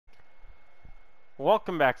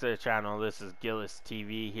Welcome back to the channel. This is Gillis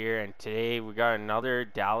TV here, and today we got another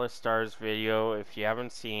Dallas Stars video. If you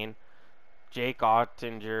haven't seen Jake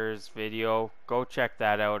Ottinger's video, go check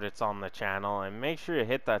that out. It's on the channel, and make sure you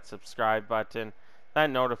hit that subscribe button,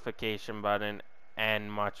 that notification button,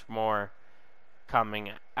 and much more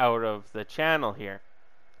coming out of the channel here.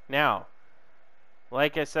 Now,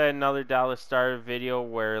 like I said, another Dallas Stars video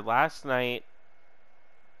where last night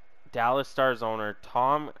Dallas Stars owner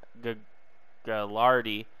Tom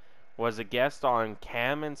Gaglardi was a guest on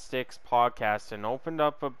Cam and Strick's podcast and opened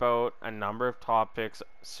up about a number of topics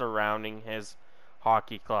surrounding his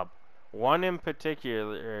hockey club. One in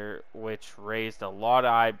particular, which raised a lot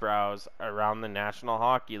of eyebrows around the National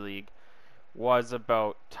Hockey League, was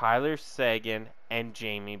about Tyler Seguin and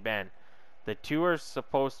Jamie Benn. The two are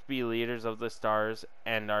supposed to be leaders of the Stars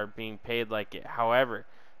and are being paid like it. However,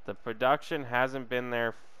 the production hasn't been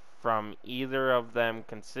there from either of them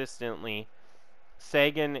consistently.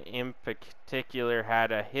 Seguin in particular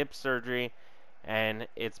had a hip surgery, and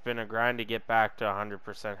it's been a grind to get back to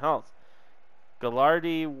 100% health.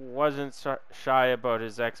 Gaglardi wasn't shy about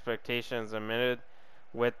his expectations, admitted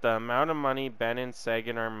with the amount of money Benn and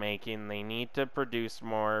Seguin are making, they need to produce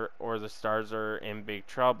more or the Stars are in big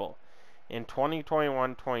trouble. In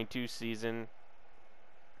 2021-22 season,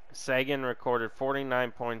 Seguin recorded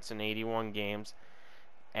 49 points in 81 games,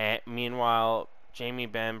 and meanwhile Jamie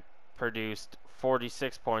Benn produced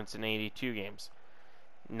 46 points in 82 games.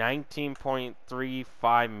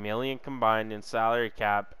 19.35 million combined in salary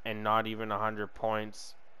cap and not even 100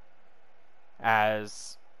 points,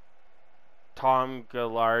 as Tom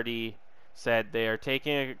Gaglardi said they are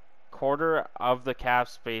taking a quarter of the cap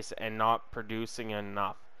space and not producing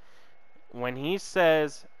enough. When he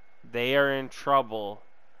says they are in trouble,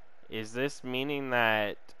 is this meaning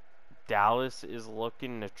that Dallas is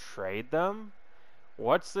looking to trade them?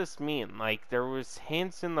 What's this mean? Like, there was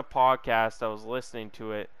hints in the podcast, I was listening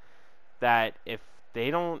to it, that if they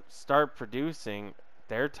don't start producing,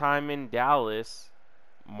 their time in Dallas,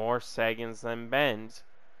 more Seguins than Benn's,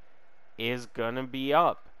 is gonna be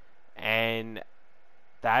up. And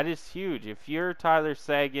that is huge. If you're Tyler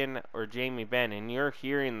Seguin or Jamie Benn and you're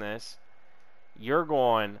hearing this, you're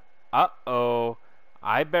going, uh-oh,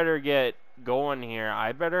 I better get going here.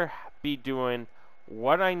 I better be doing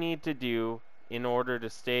what I need to do in order to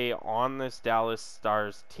stay on this Dallas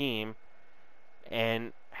Stars team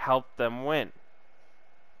and help them win.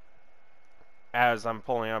 As I'm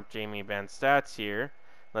pulling up Jamie Benn's stats here,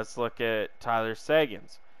 let's look at Tyler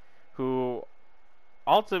Seguin's, who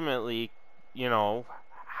ultimately,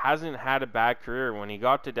 hasn't had a bad career. When he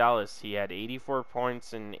got to Dallas, he had 84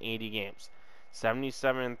 points in 80 games,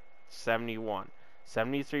 77-71.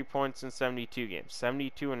 73 points in 72 games,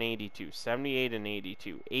 72 and 82, 78 and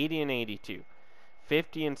 82, 80 and 82,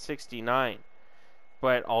 50 and 69,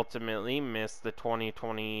 but ultimately missed the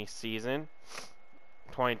 2020 season,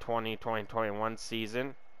 2020-2021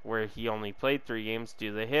 season, where he only played 3 games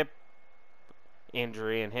due to the hip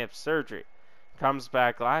injury and hip surgery. Comes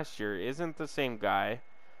back last year, isn't the same guy,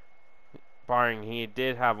 barring he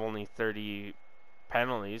did have only 30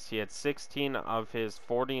 penalties. He had 16 of his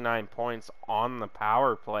 49 points on the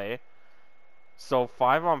power play. So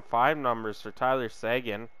 5-on-5 numbers for Tyler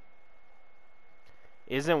Seguin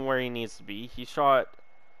isn't where he needs to be. He shot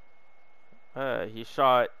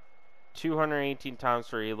 218 times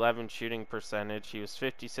for 11 shooting percentage. He was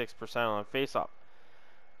 56% on faceoff.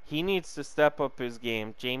 He needs to step up his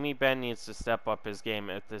game. Jamie Benn needs to step up his game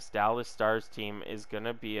if this Dallas Stars team is going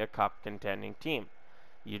to be a cup contending team.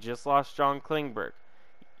 You just lost John Klingberg.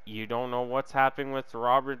 You don't know what's happening with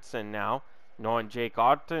Robertson now. Knowing Jake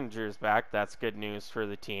Ottinger's back, that's good news for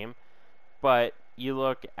the team. But you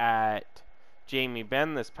look at Jamie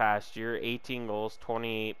Benn this past year, 18 goals,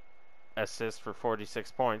 28 assists for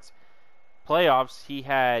 46 points. Playoffs, he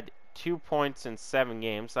had 2 points in 7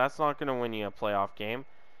 games. That's not going to win you a playoff game.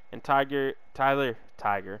 And Tyler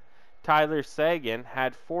Seguin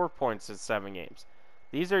had 4 points in 7 games.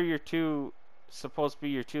 These are your supposed to be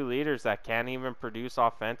your two leaders that can't even produce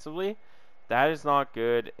offensively. That is not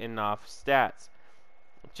good enough stats.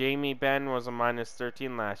 Jamie Benn was a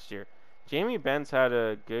 -13 last year. Jamie Benn's had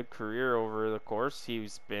a good career over the course.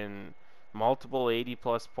 He's been multiple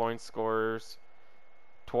 80-plus point scorers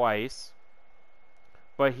twice.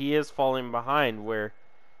 But he is falling behind, where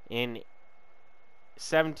in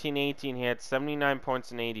 17-18 he had 79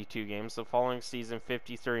 points in 82 games. The following season,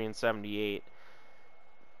 53 and 78.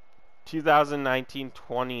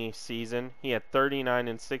 2019-20 season, he had 39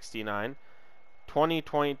 and 69.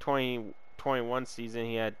 2020-21 season,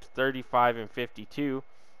 he had 35 and 52.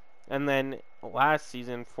 And then last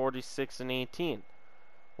season, 46 and 18.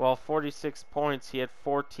 Well, 46 points. He had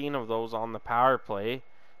 14 of those on the power play,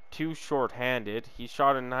 2 shorthanded. He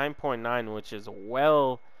shot a 9.9, which is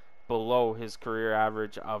well below his career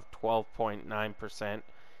average of 12.9%.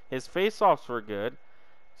 His faceoffs were good.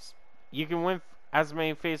 You can win as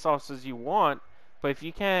many faceoffs as you want, but if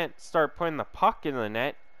you can't start putting the puck in the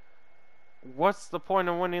net, what's the point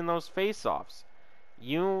of winning those faceoffs?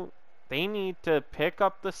 They need to pick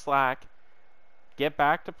up the slack, get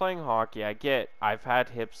back to playing hockey. I've had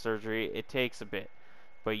hip surgery. It takes a bit.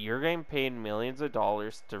 But you're getting paid millions of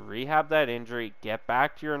dollars to rehab that injury, get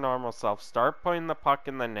back to your normal self, start putting the puck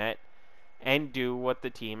in the net, and do what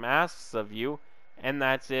the team asks of you. And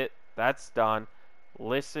that's it. That's done.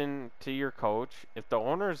 Listen to your coach. If the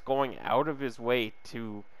owner is going out of his way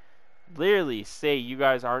to literally say you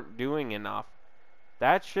guys aren't doing enough,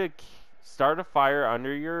 that should start a fire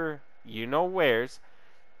under your you-know-wheres.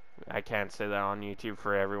 I can't say that on YouTube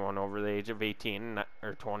for everyone over the age of 18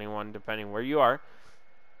 or 21, depending where you are.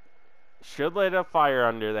 Should light a fire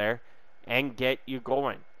under there and get you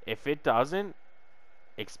going. If it doesn't,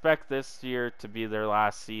 expect this year to be their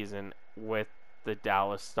last season with the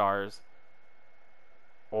Dallas Stars.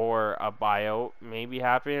 Or a buyout, maybe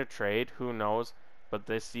happening a trade, who knows. But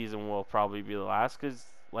this season will probably be the last because,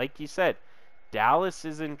 like you said, Dallas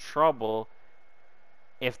is in trouble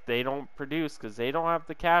if they don't produce because they don't have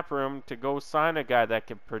the cap room to go sign a guy that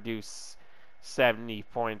can produce 70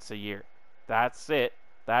 points a year. That's it.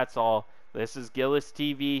 That's all. This is Gillis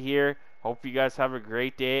TV here. Hope you guys have a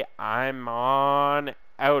great day. I'm on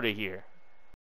out of here.